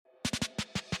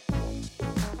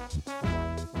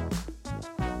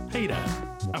Tater,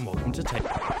 and welcome to Tater.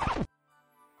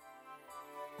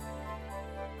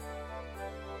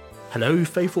 Hello,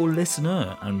 faithful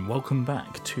listener, and welcome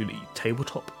back to the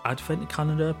Tabletop Advent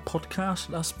Calendar podcast,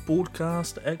 that's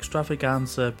broadcast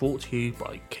extravaganza brought to you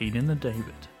by Keenan and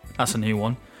David. That's a new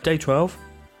one. Day 12,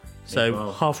 so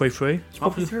 12. halfway through. It's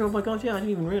Halfway through? Oh my god, yeah, I didn't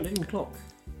even realize, I didn't clock.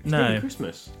 It's No. nearly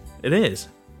Christmas. It is.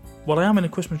 Well, I am in a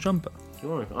Christmas jumper.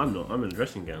 Sure, I'm not. I'm in a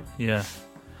dressing gown. Yeah.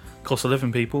 Cost of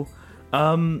living, people.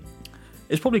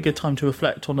 It's probably a good time to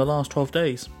reflect on the last 12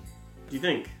 days. Do you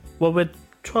think? Well, we're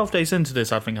 12 days into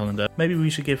this Advent calendar. Maybe we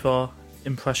should give our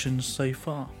impressions so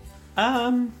far.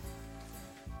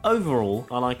 Overall,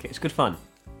 I like it. It's good fun.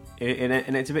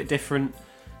 And it's a bit different.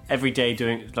 Every day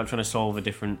doing, like, trying to solve a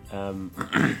different a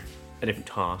different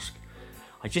task.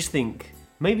 I just think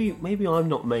maybe I'm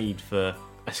not made for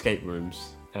escape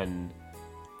rooms and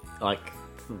like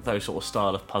those sort of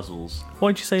style of puzzles.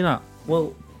 Why'd you say that?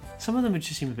 Well, some of them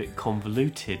just seem a bit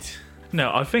convoluted.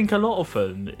 No, I think a lot of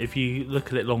them, if you look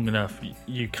at it long enough,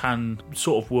 you can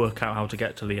sort of work out how to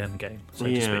get to the end game, so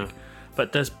to speak.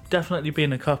 But there's definitely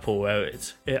been a couple where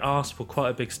it asks for quite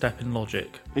a big step in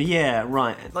logic. Yeah,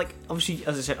 right. Like, obviously,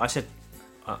 as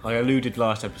I alluded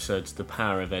last episode to the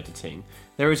power of editing.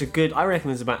 There is I reckon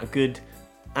there's about a good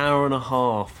hour and a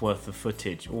half worth of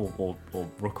footage or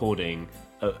recording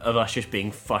of us just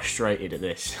being frustrated at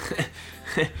this.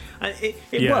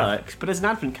 It works, but as an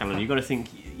advent calendar, you've got to think,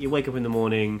 you wake up in the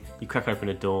morning, you crack open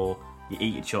a door, you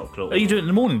eat your chocolate. Oh, you do it in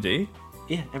the morning, do you?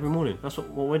 Yeah, every morning. That's what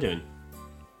we're doing.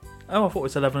 Oh, I thought it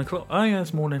was 11 o'clock. Oh, yeah,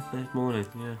 it's morning. This morning,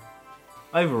 yeah.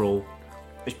 Overall,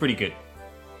 it's pretty good.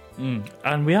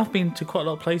 And we have been to quite a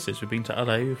lot of places. We've been to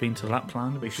LA, we've been to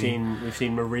Lapland. We've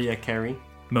seen Mariah Carey.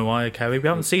 Mariah Carey. We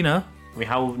haven't seen her. We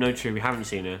haven't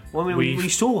seen her. Well, I mean, we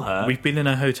saw her. We've been in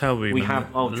a hotel room. We have.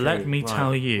 Oh, true. Let me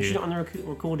tell you. She's not in the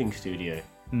recording studio.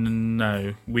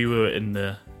 No, we were in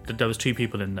the. There was two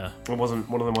people in there. One of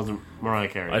them wasn't Mariah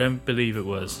Carey. I don't believe it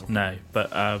was. No,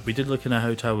 but we did look in a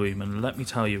hotel room, and let me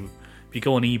tell you, if you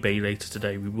go on eBay later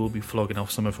today, we will be flogging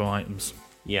off some of our items.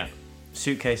 Yeah,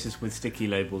 suitcases with sticky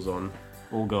labels on,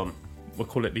 all gone. We'll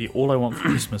call it the All I Want for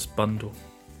Christmas bundle.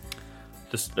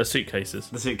 The suitcases.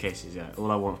 The suitcases, yeah.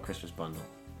 All I Want for Christmas bundle.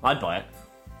 I'd buy it.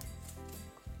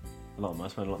 I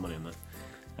spent a lot of money on that.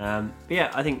 But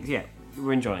yeah, I think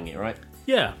we're enjoying it, right?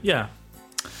 Yeah.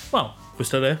 Well, we're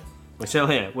still there. We're still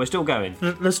here. We're still going.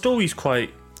 The story's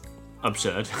quite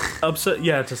absurd. Absurd,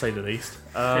 yeah, to say the least.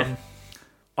 I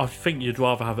think you'd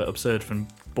rather have it absurd than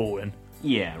boring.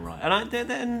 Yeah, right. And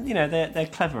they're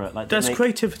clever at, like, there's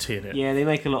creativity in it. Yeah, they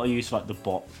make a lot of use of, like, the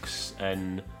box,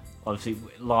 and obviously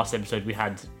last episode we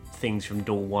had things from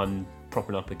Door 1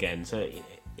 propping up again, so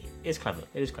it's clever.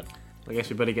 It is clever. I guess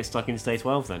we better get stuck into Day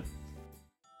 12 then.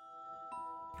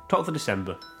 12th of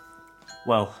December.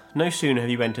 Well, no sooner have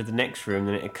you entered the next room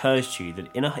than it occurs to you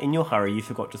that in your hurry you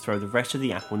forgot to throw the rest of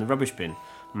the apple in the rubbish bin.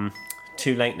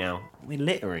 Too late now. We're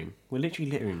littering. We're literally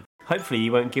littering. Hopefully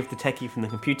you won't give the techie from the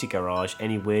computer garage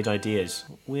any weird ideas.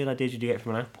 What weird ideas did you get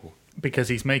from an apple? Because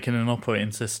he's making an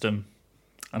operating system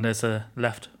and there's a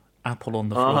left apple on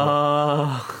the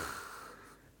floor.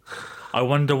 I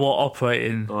wonder what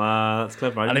operating... Wow, that's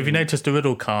clever. And if you notice the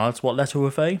riddle cards, what letter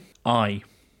were they? I.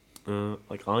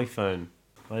 Like iPhone.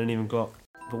 I don't even got...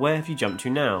 But where have you jumped to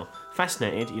now?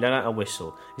 Fascinated, you let out a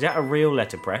whistle. Is that a real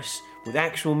letterpress with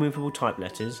actual movable type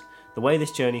letters? The way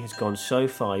this journey has gone so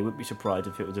far, you wouldn't be surprised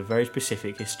if it was a very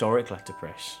specific historic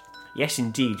letterpress. Yes,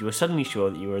 indeed, you were suddenly sure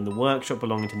that you were in the workshop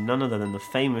belonging to none other than the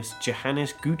famous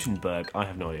Johannes Gutenberg. I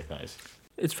have no idea if that is.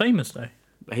 It's famous, though.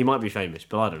 He might be famous,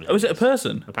 but I don't know. Oh, is it a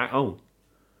person?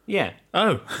 Yeah.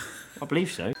 Oh. I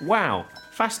believe so. Wow.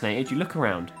 Fascinated, you look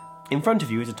around. In front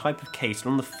of you is a type of case,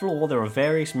 and on the floor there are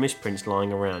various misprints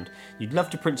lying around. You'd love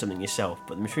to print something yourself,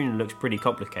 but the machine looks pretty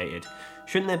complicated.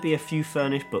 Shouldn't there be a few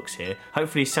furnished books here?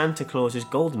 Hopefully Santa Claus's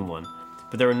golden one.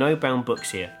 But there are no bound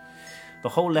books here. The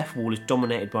whole left wall is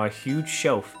dominated by a huge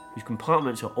shelf, whose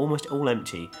compartments are almost all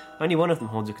empty. Only one of them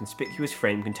holds a conspicuous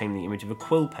frame containing the image of a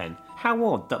quill pen. How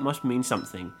odd, that must mean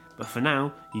something. But for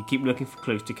now, you keep looking for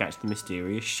clues to catch the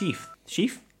mysterious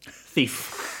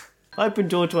thief. Open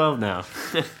door 12 now.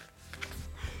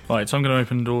 Right, so I'm going to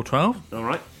open door 12.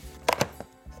 Alright.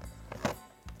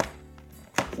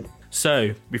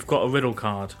 So, we've got a riddle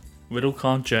card. Riddle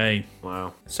card J.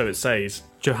 Wow. So it says,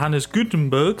 Johannes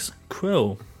Gutenberg's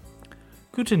quill.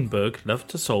 Gutenberg loved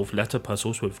to solve letter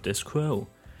puzzles with this quill.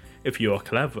 If you are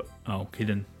clever... Oh,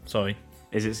 kidding. Sorry.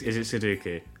 Is it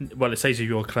Sudoku? Well, it says if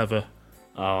you're clever.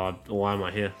 Why am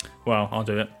I here? Well, I'll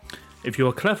do it. If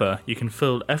you're clever, you can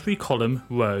fill every column,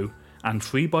 row, and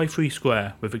 3x3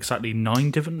 square with exactly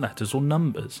 9 different letters or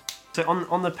numbers. So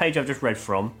on the page I've just read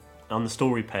from, on the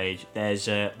story page, there is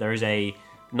a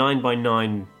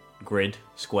 9x9 grid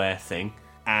square thing,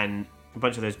 and a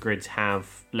bunch of those grids have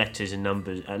letters and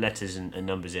numbers, and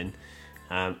numbers in.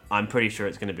 I'm pretty sure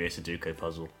it's going to be a Sudoku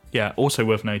puzzle. Yeah, also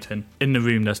worth noting, in the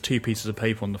room there's 2 pieces of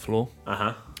paper on the floor.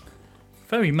 Uh-huh.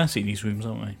 Very messy, these rooms,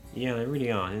 aren't they? Yeah, they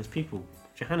really are. There's people.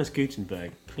 Johannes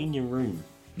Gutenberg, clean your room.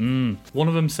 One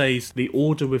of them says, the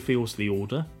order reveals the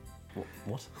order.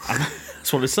 What?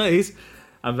 That's what it says.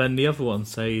 And then the other one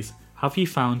says, have you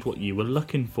found what you were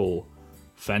looking for?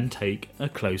 Then take a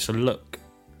closer look.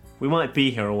 We might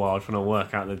be here a while trying to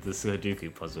work out the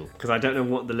Sudoku puzzle, because I don't know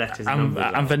what the letters and numbers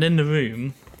are. And then in the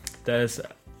room, there's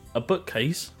a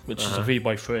bookcase, which is a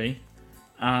 3x3,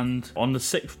 and on the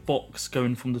 6th box,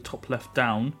 going from the top left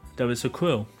down, there is a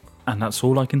quill. And that's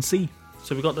all I can see.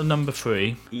 So we got the number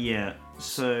 3. Yeah,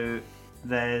 so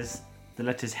there's the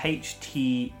letters H,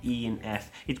 T, E, and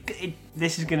F.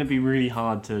 This is going to be really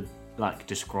hard to,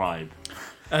 describe.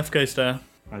 F goes there.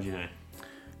 How do you know?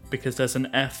 Because there's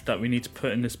an F that we need to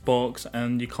put in this box,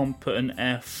 and you can't put an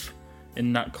F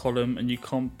in that column, and you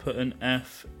can't put an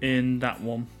F in that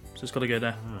one. So it's got to go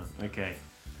there. Okay.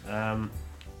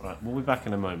 Right, we'll be back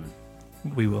in a moment.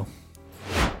 We will.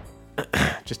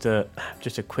 Just a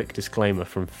quick disclaimer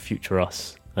from future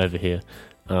us over here.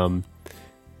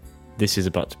 This is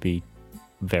about to be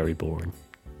very boring.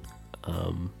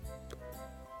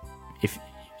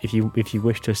 If you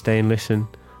wish to stay and listen,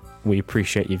 we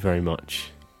appreciate you very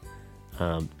much.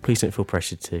 Please don't feel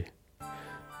pressured to.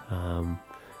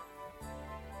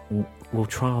 We'll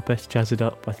try our best to jazz it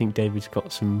up. I think David's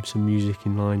got some music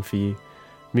in line for you.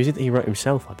 Music that he wrote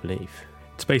himself, I believe.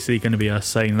 It's basically going to be us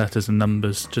saying letters and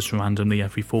numbers just randomly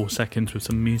every 4 seconds with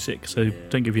some music, so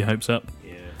don't give your hopes up.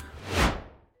 Yeah.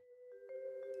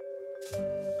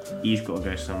 E's got to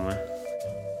go somewhere.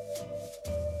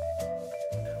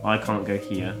 I can't go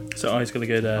here. So I's got to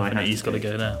go there, and E's got to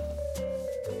go there.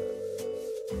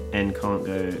 N can't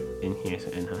go in here, so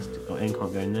N has to. N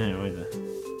can't go in there either.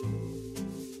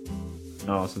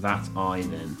 Oh, so that's I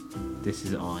then. This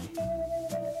is I.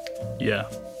 Yeah.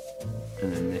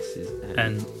 And then this is N.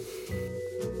 N.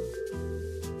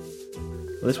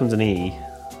 Well, this one's an E.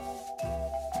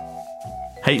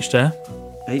 H there.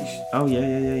 H. Oh,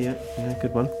 yeah. Yeah,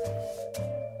 good one.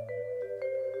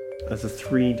 There's a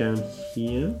 3 down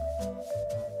here.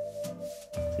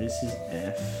 So this is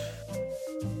F.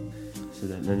 So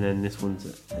then, and then this one's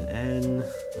an N.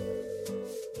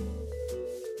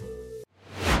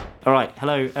 All right,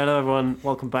 hello everyone.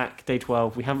 Welcome back, day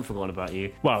 12. We haven't forgotten about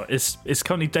you. Well, it's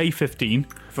currently day 15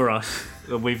 for us.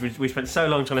 We spent so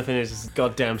long trying to finish this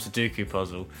goddamn Sudoku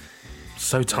puzzle.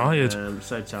 So tired.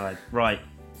 So tired. Right.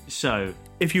 So,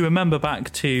 if you remember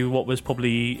back to what was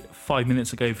probably 5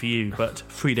 minutes ago for you, but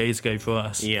 3 days ago for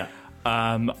us. Yeah.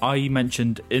 I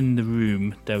mentioned in the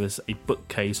room there was a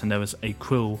bookcase and there was a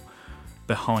quill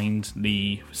behind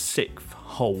the 6th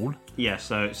hole. Yeah.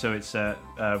 So it's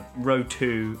row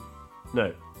 2.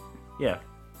 No. Yeah.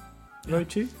 Row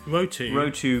 2? Row 2. Row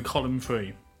 2. Column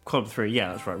 3. Column 3,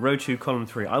 yeah, that's right. Row 2, column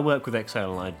 3. I work with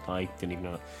Excel and I didn't even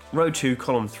know that. Row 2,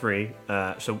 column 3.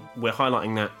 So we're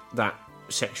highlighting that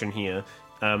section here.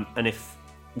 And if,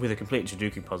 with a complete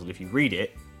Sudoku puzzle, if you read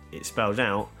it, it spells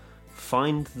out,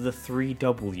 find the 3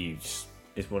 W's,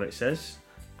 is what it says.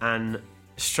 And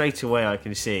straight away I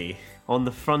can see, on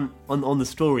the front, on the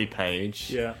story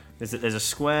page, there's a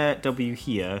square W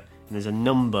here, and there's a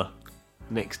number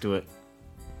next to it.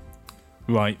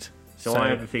 Right. So I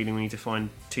have a feeling we need to find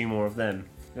 2 more of them.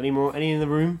 Any in the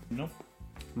room? No.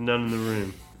 None in the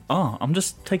room. I'm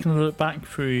just taking a look back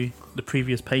through the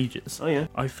previous pages. Oh, yeah?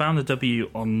 I found a W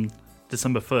on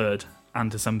December 3rd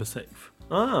and December 6th.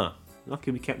 Ah,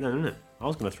 lucky we kept them, isn't it? I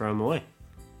was going to throw them away.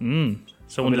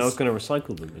 So I was going to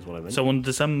recycle them, is what I meant. So on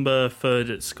December 3rd,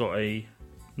 it's got a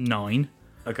 9.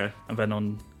 Okay. And then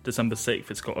on December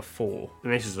 6th, it's got a 4.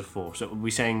 And this is a 4. So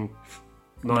we're saying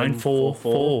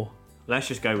 944. Let's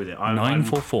just go with it.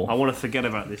 944. I want to forget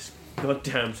about this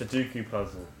goddamn Sudoku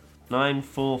puzzle.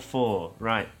 944.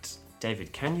 Right.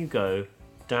 David, can you go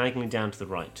diagonally down to the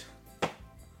right?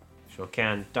 Sure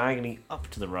can. Diagonally up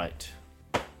to the right.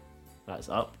 That's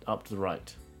up to the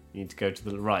right. You need to go to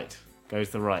the right. Go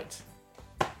to the right.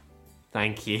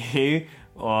 Thank you.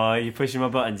 Oh, you're pushing my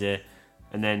buttons here.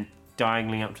 And then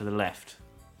diagonally up to the left.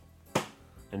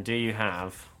 And do you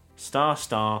have star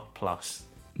plus?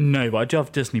 No, but I do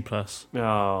have Disney Plus.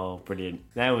 Oh, brilliant.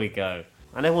 There we go.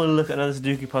 I never want to look at another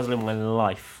Sudoku puzzle in my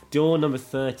life. Door number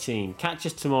 13. Catch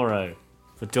us tomorrow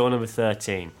for door number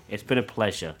 13. It's been a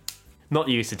pleasure. Not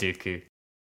you, Sudoku.